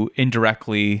to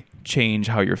indirectly change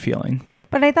how you're feeling.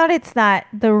 But I thought it's that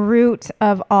the root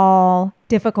of all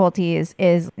difficulties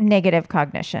is negative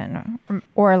cognition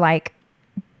or like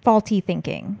faulty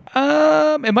thinking.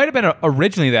 It might have been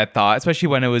originally that thought, especially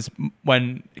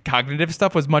when cognitive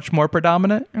stuff was much more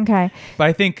predominant. Okay. But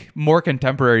I think more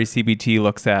contemporary CBT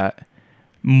looks at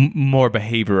more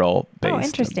behavioral based. Oh,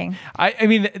 interesting. I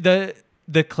mean, the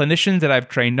clinicians that I've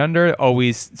trained under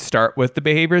always start with the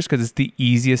behaviors because it's the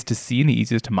easiest to see and the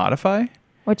easiest to modify.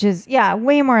 Which is,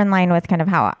 way more in line with kind of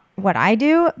what I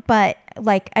do. But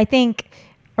like, I think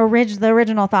the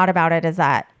original thought about it is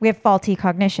that we have faulty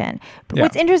cognition. But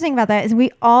what's interesting about that is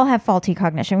we all have faulty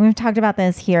cognition. We've talked about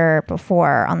this here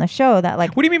before on the show that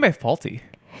like... What do you mean by faulty?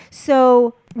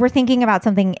 So we're thinking about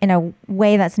something in a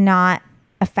way that's not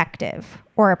effective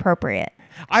or appropriate.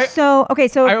 I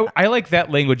like that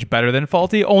language better than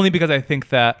faulty only because I think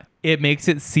that it makes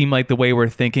it seem like the way we're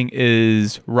thinking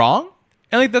is wrong.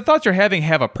 And like the thoughts you're having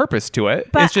have a purpose to it.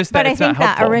 It's just that it's not helpful.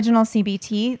 But I think that original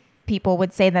CBT people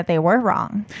would say that they were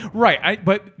wrong. Right.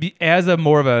 But as a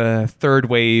more of a third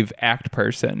wave ACT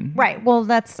person. Right. Well,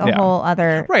 that's a whole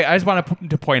other... Right. I just want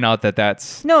to point out that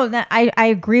that's... No, I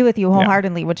agree with you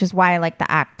wholeheartedly, which is why I like the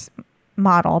ACT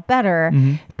model better.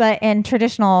 Mm-hmm. But in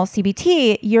traditional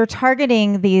CBT, you're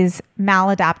targeting these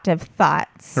maladaptive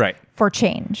thoughts for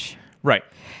change. Right.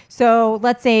 So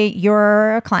let's say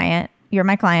you're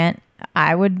my client.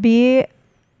 I would be...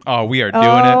 Oh, we are doing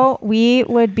it. We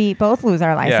would both lose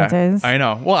our licenses. Yeah, I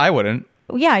know. Well, I wouldn't.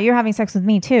 Yeah, you're having sex with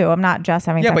me too. I'm not just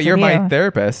having sex with you. Yeah, but you're my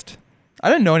therapist. I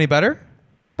didn't know any better.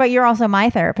 But you're also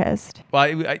my therapist.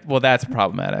 Well, that's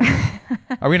problematic.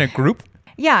 Are we in a group?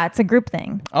 Yeah, it's a group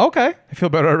thing. Okay. I feel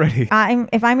better already.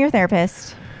 If I'm your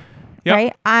therapist,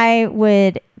 right, I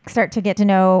would start to get to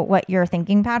know what your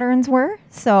thinking patterns were.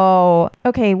 So,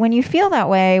 okay, when you feel that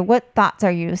way, what thoughts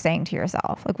are you saying to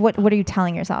yourself? Like, what are you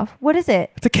telling yourself? What is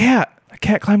it? It's a cat. A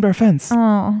cat climbed our fence.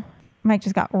 Oh, Mike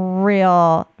just got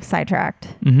real sidetracked.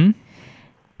 Mm-hmm.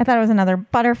 I thought it was another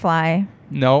butterfly.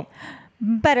 No.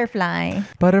 Butterfly.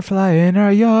 Butterfly in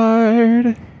our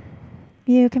yard.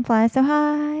 You can fly so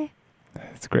high.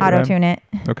 That's great. Auto-tune it.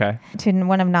 Okay. To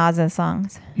one of Nas's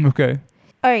songs. Okay.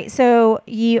 All right, so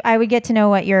I would get to know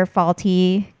what your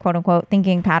faulty, quote unquote,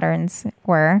 thinking patterns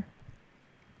were.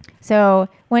 So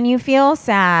when you feel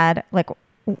sad, like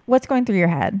what's going through your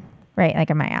head, right? Like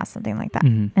I might ask something like that.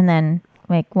 Mm-hmm. And then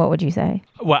like, what would you say?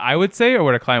 What I would say or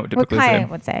what a client would typically say? What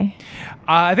client would say?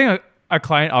 I think a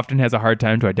client often has a hard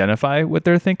time to identify what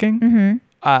they're thinking.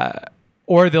 Mm-hmm.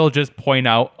 Or they'll just point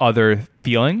out other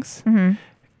feelings.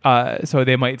 Mm-hmm. So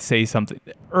they might say something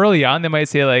early on. They might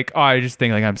say like, oh, I just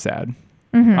think like I'm sad.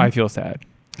 Mm-hmm. I feel sad.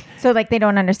 So like they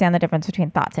don't understand the difference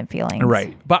between thoughts and feelings.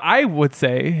 Right. But I would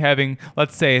say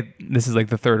let's say this is like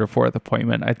the third or fourth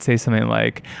appointment. I'd say something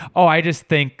like, oh, I just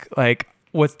think like,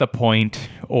 what's the point?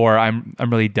 Or I'm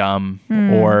really dumb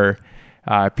or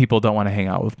people don't want to hang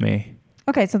out with me.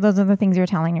 Okay. So those are the things you're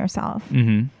telling yourself.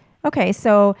 Mm-hmm. Okay.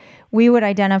 So we would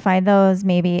identify those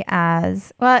maybe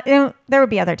as, well, there would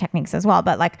be other techniques as well,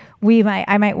 but like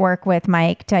I might work with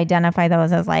Mike to identify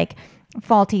those as like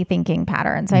faulty thinking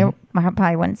patterns. Mm-hmm. I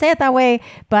probably wouldn't say it that way,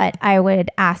 but I would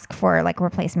ask for like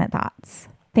replacement thoughts,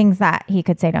 things that he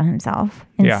could say to himself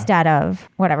instead of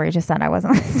whatever he just said. I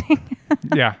wasn't listening.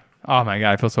 Yeah. Oh my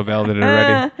God. I feel so validated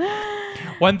already.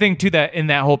 One thing too, that in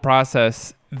that whole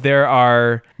process, there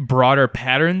are broader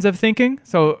patterns of thinking.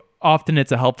 So often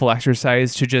it's a helpful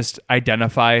exercise to just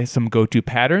identify some go-to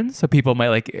patterns. So people might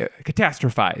like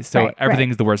catastrophize. So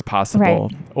everything's the worst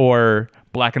possible or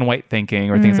black and white thinking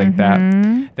or things like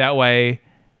that. That way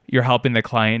you're helping the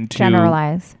client to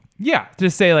generalize. Yeah.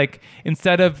 Just say like,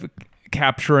 instead of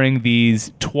capturing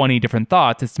these 20 different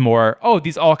thoughts, it's more, oh,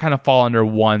 these all kind of fall under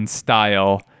one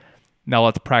style. Now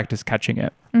let's practice catching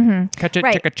it. Mm-hmm. Catch it,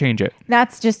 check it, change it.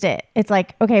 That's just it. It's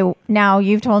like, okay, now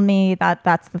you've told me that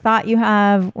that's the thought you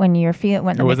have when you're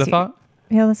feeling. What was the thought?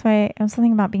 Feel this way. I was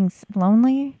something about being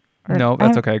lonely. No,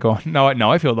 that's okay. Go on.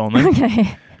 No, I feel lonely.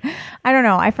 Okay. I don't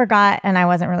know. I forgot and I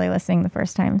wasn't really listening the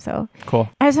first time. So cool.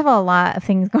 I just have a lot of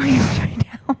things going on right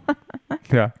now.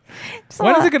 Yeah.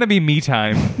 When is it going to be me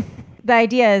time? The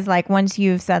idea is like once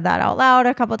you've said that out loud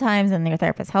a couple times and your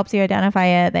therapist helps you identify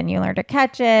it, then you learn to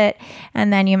catch it.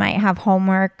 And then you might have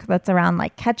homework that's around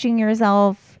like catching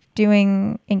yourself,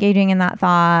 engaging in that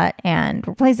thought and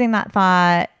replacing that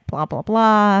thought, blah, blah,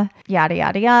 blah, yada,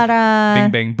 yada, yada.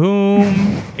 Bing, bang,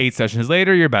 boom. 8 sessions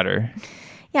later, you're better.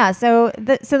 Yeah, so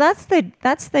that's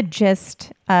the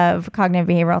gist of cognitive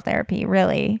behavioral therapy,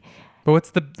 really.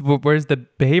 But where's the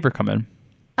behavior come in?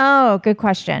 Oh, good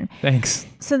question. Thanks.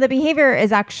 So the behavior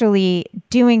is actually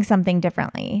doing something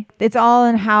differently. It's all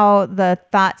in how the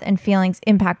thoughts and feelings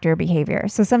impact your behavior.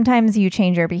 So sometimes you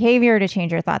change your behavior to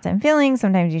change your thoughts and feelings.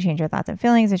 Sometimes you change your thoughts and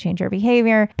feelings to change your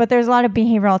behavior. But there's a lot of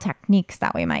behavioral techniques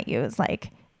that we might use,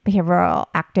 like behavioral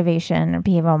activation or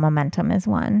behavioral momentum is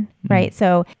one, right?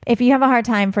 So if you have a hard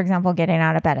time, for example, getting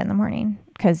out of bed in the morning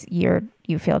because you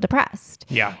feel depressed.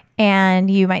 Yeah. And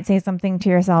you might say something to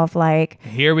yourself like,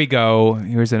 Here we go.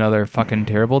 Here's another fucking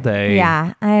terrible day.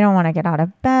 yeah, I don't want to get out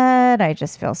of bed. I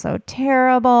just feel so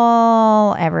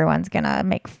terrible. Everyone's going to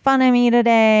make fun of me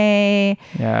today.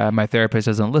 Yeah, my therapist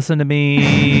doesn't listen to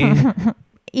me.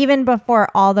 Even before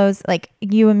all those, like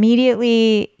you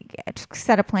immediately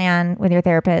set a plan with your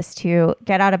therapist to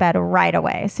get out of bed right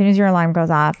away. As soon as your alarm goes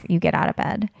off, you get out of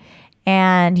bed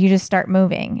and you just start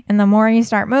moving. And the more you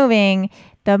start moving,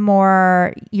 the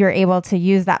more you're able to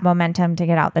use that momentum to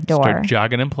get out the door. Start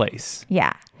jogging in place.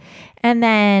 Yeah. And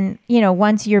then,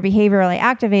 once you're behaviorally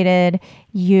activated,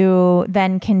 you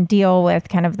then can deal with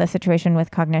kind of the situation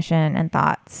with cognition and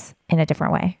thoughts in a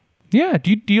different way. Yeah.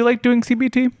 Do you like doing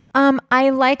CBT? I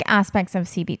like aspects of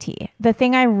CBT. The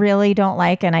thing I really don't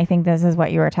like, and I think this is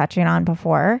what you were touching on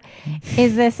before,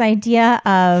 is this idea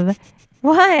of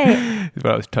what? What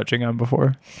I was touching on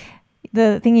before.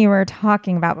 The thing you were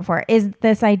talking about before is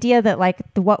this idea that like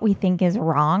what we think is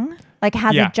wrong, like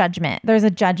has a judgment. There's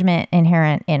a judgment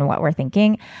inherent in what we're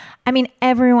thinking. I mean,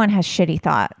 everyone has shitty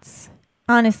thoughts.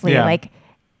 Honestly, like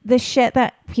the shit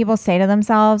that people say to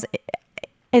themselves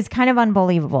is kind of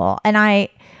unbelievable. And I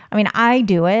mean, I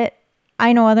do it.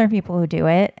 I know other people who do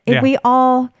it. We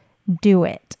all do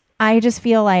it. I just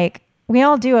feel like we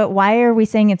all do it. Why are we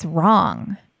saying it's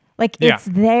wrong? Like it's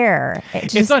there.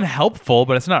 It's unhelpful,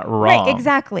 but it's not wrong. Right,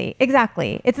 exactly.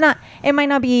 It's not, it might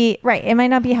not be, right. It might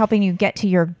not be helping you get to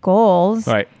your goals.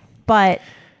 Right. But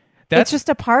it's just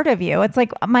a part of you. It's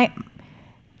like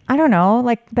I don't know,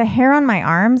 like the hair on my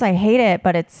arms. I hate it,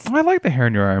 but I like the hair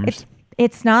on your arms.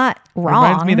 It's not wrong. It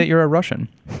reminds me that you're a Russian.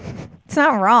 It's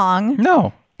not wrong.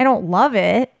 No. I don't love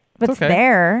it, but it's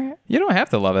there. You don't have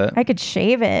to love it. I could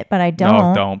shave it, but I don't.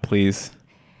 No, don't, please.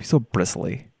 Be so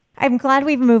bristly. I'm glad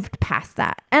we've moved past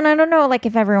that. And I don't know like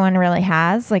if everyone really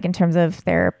has, like in terms of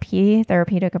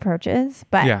therapeutic approaches,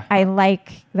 but I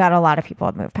like that a lot of people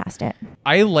have moved past it.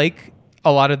 I like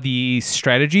a lot of the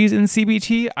strategies in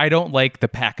CBT. I don't like the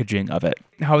packaging of it.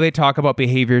 How they talk about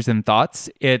behaviors and thoughts,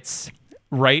 it's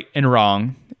right and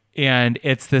wrong. And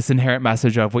it's this inherent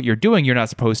message of what you're doing, you're not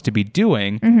supposed to be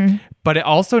doing. But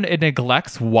it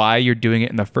neglects why you're doing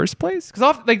it in the first place. Because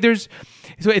often, like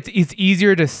it's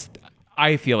easier to,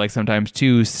 I feel like sometimes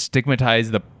to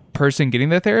stigmatize the person getting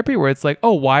the therapy where it's like,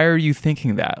 oh, why are you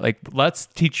thinking that? Like, let's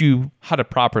teach you how to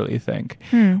properly think.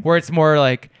 Where it's more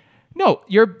like, no,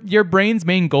 your brain's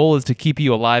main goal is to keep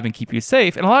you alive and keep you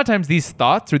safe. And a lot of times these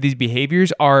thoughts or these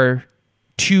behaviors are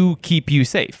to keep you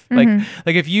safe. Like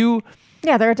if you...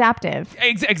 Yeah, they're adaptive.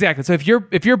 Exactly. So if you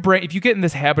get in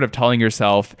this habit of telling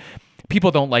yourself,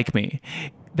 people don't like me,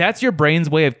 that's your brain's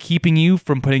way of keeping you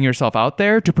from putting yourself out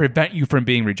there to prevent you from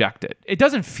being rejected. It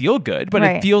doesn't feel good, but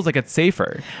it feels like it's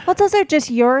safer. Well, it's also just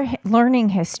your learning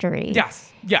history.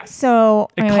 Yes. So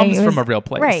it comes from a real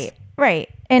place. Right.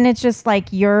 And it's just like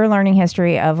your learning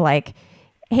history of like,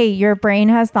 hey, your brain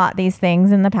has thought these things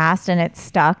in the past and it's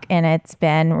stuck and it's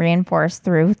been reinforced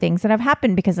through things that have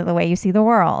happened because of the way you see the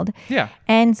world. Yeah.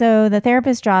 And so the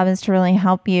therapist's job is to really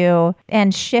help you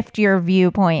and shift your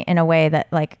viewpoint in a way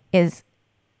that like is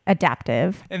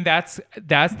adaptive. And that's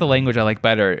the language I like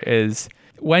better is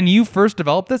when you first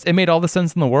developed this, it made all the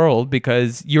sense in the world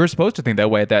because you were supposed to think that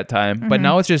way at that time. But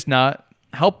now it's just not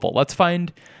helpful. Let's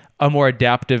find a more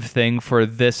adaptive thing for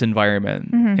this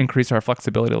environment, increase our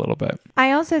flexibility a little bit.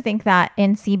 I also think that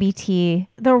in CBT,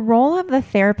 the role of the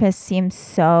therapist seems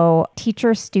so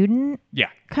teacher-student. Yeah.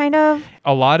 Kind of.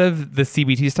 A lot of the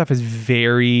CBT stuff is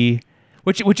very,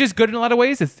 which is good in a lot of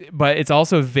ways, but it's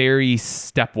also very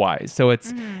stepwise. So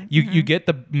it's you get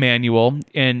the manual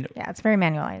and it's very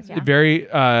manualized. Yeah. Very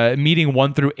meeting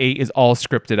 1 through 8 is all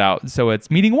scripted out. So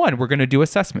it's meeting 1, we're going to do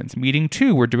assessments. Meeting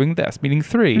 2, we're doing this. Meeting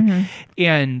 3,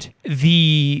 and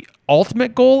the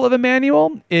ultimate goal of a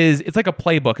manual is it's like a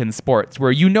playbook in sports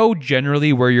where you know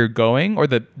generally where you're going or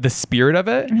the spirit of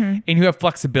it, and you have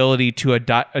flexibility to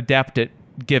adapt it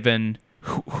given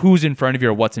who's in front of you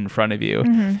or what's in front of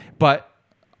you. But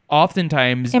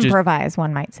oftentimes improvise,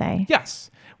 one might say. Yes,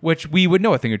 which we would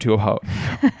know a thing or two about.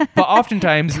 But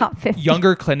oftentimes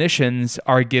younger clinicians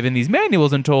are given these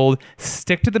manuals and told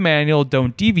stick to the manual,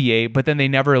 don't deviate, but then they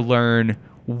never learn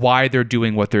why they're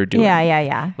doing what they're doing.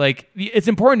 Yeah. Like, it's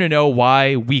important to know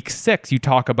why week 6 you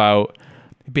talk about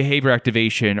behavior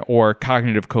activation or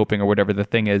cognitive coping or whatever the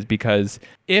thing is, because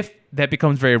if that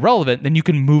becomes very relevant, then you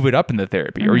can move it up in the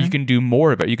therapy or you can do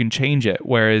more of it. You can change it.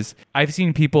 Whereas I've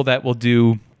seen people that will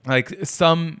do, like,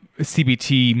 some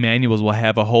CBT manuals will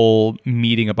have a whole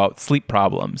meeting about sleep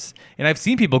problems. And I've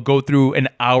seen people go through an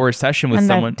hour session with And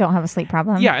someone. that don't have a sleep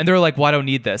problem. Yeah. And they're like, well, I don't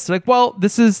need this. Like, well,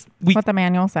 this is What the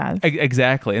manual says.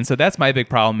 Exactly. And so that's my big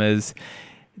problem is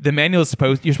the manual is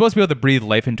you're supposed to be able to breathe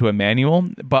life into a manual,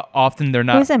 but often they're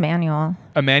not. Who's Emmanuel?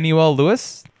 Emmanuel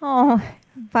Lewis? Oh,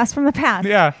 blast from the past.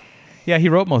 Yeah. Yeah, he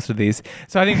wrote most of these.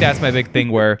 So I think that's my big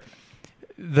thing where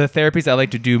the therapies I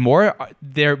like to do more,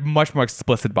 they're much more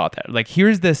explicit about that. Like,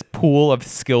 here's this pool of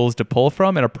skills to pull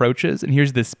from and approaches, and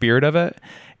here's the spirit of it.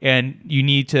 And you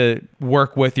need to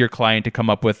work with your client to come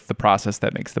up with the process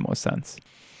that makes the most sense.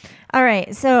 All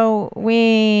right. So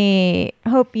we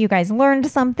hope you guys learned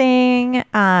something.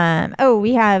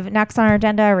 We have next on our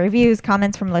agenda reviews,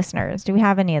 comments from listeners. Do we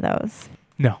have any of those?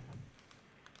 No.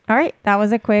 All right. That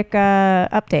was a quick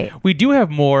update. We do have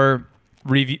more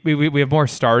review. We have more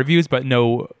star reviews, but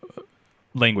no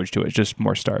language to it. Just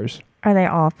more stars. Are they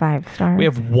all 5 stars? We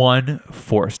have 1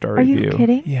 4-star Are you review.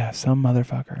 kidding? Yeah, some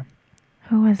motherfucker.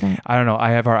 Who was it? I don't know.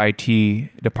 I have our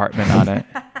IT department on it.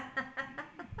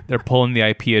 They're pulling the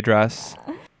IP address.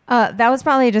 That was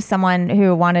probably just someone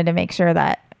who wanted to make sure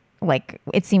that, like,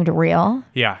 it seemed real.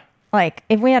 Yeah. Like,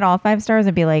 if we had all 5 stars,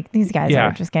 it'd be like, these guys Yeah.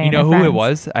 are just getting You know their who it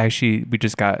friends. was? We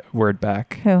just got word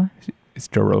back. Who? It's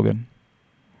Joe Rogan.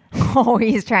 Oh,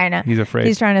 he's trying to. He's afraid.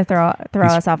 He's trying to throw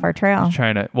He's- us off our trail. He's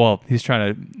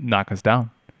trying to knock us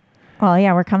down. Well,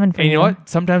 yeah, we're coming for And you. you know what?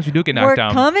 Sometimes we do get knocked We're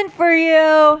down. coming for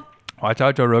you. Watch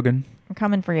out, Joe Rogan. We're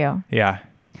coming for you. Yeah.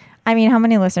 I mean, how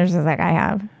many listeners does that guy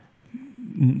have?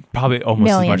 Probably almost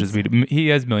Millions. as much as we do. He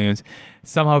has millions.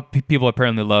 Somehow people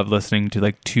apparently love listening to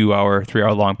like 2-hour,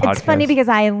 3-hour long podcasts. It's funny because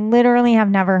I literally have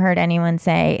never heard anyone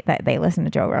say that they listen to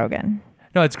Joe Rogan.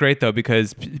 No, it's great though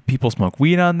because people smoke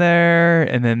weed on there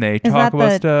and then they Is talk that about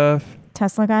the- stuff.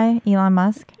 Tesla guy, Elon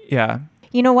Musk. Yeah.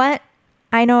 You know what?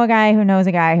 I know a guy who knows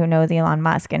Elon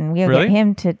Musk, and we'll Really? get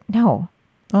him to. No,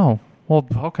 Oh, well,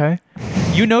 okay.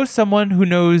 You know someone who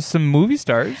knows some movie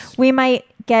stars. we might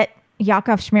get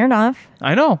Yakov Smirnov.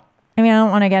 I know. I mean, I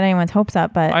don't want to get anyone's hopes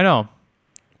up, but I know.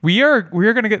 We are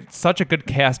going to get such a good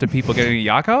cast of people getting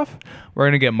Yakov. We're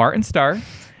going to get Martin Starr.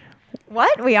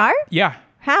 what? We are? Yeah.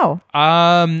 How?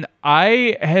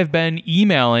 I have been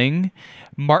emailing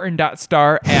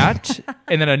martin.star at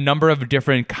and then a number of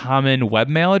different common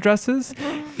webmail addresses,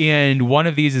 and one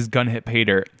of these is Gun Hit Pay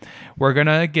Dirt. We're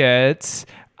gonna get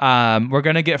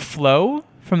Flo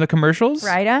from the commercials.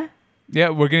 Rida? Yeah,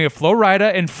 we're gonna get Flo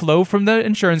Rida and Flo from the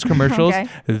insurance commercials. Okay.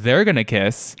 They're gonna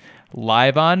kiss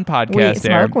live on podcast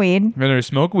air. Smoke weed. They're gonna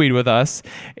smoke weed with us,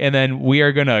 and then we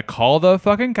are gonna call the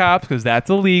fucking cops because that's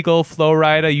illegal. Flo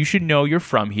Rida, you should know you're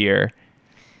from here.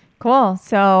 Cool.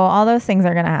 So all those things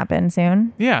are going to happen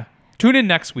soon. Yeah. Tune in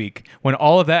next week when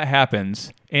all of that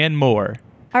happens and more.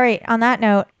 All right. On that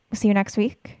note, see you next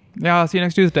week. Yeah, I'll see you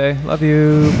next Tuesday. Love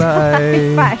you.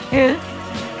 Bye. Bye.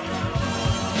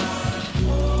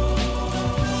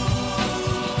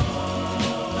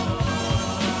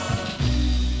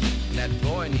 That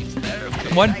boy needs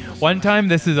therapy. One time,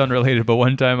 this is unrelated, but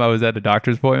one time I was at a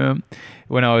doctor's appointment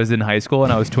when I was in high school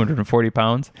and I was 240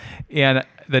 pounds. And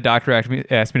the doctor asked me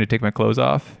to take my clothes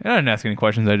off. And I didn't ask any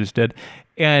questions. I just did.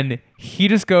 And he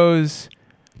just goes,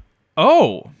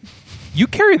 "Oh, you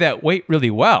carry that weight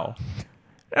really well."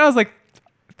 And I was like,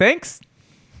 "Thanks."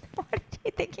 What did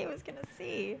you think he was going to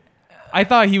see? I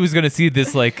thought he was going to see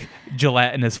this like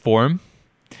gelatinous form,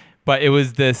 but it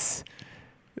was this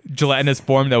gelatinous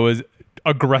form that was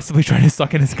aggressively trying to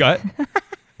suck in his gut.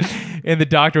 And the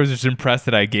doctor was just impressed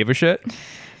that I gave a shit.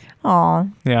 Oh,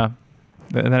 Yeah.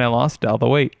 And then I lost all the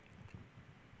weight.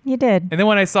 you did. And then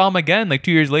when I saw him again, like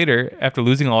 2 years later, after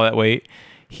losing all that weight,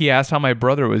 he asked how my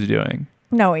brother was doing.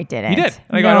 No, he didn't. He did.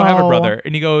 And I go, "I don't have a brother."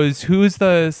 And he goes, "Who's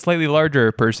the slightly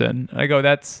larger person?" And I go,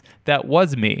 that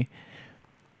was me.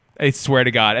 I swear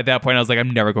to God. At that point, I was like,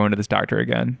 I'm never going to this doctor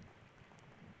again.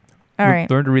 All right.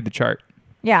 Learn to read the chart.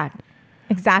 Yeah,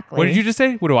 exactly. What did you just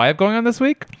say? What do I have going on this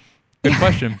week? Good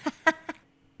question.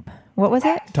 What was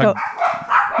it? Talk-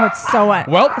 Oh, it's so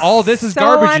Well, all this is so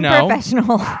garbage now.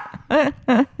 unprofessional.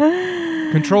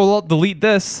 Control Alt Delete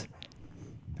this.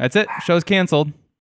 That's it. Show's canceled.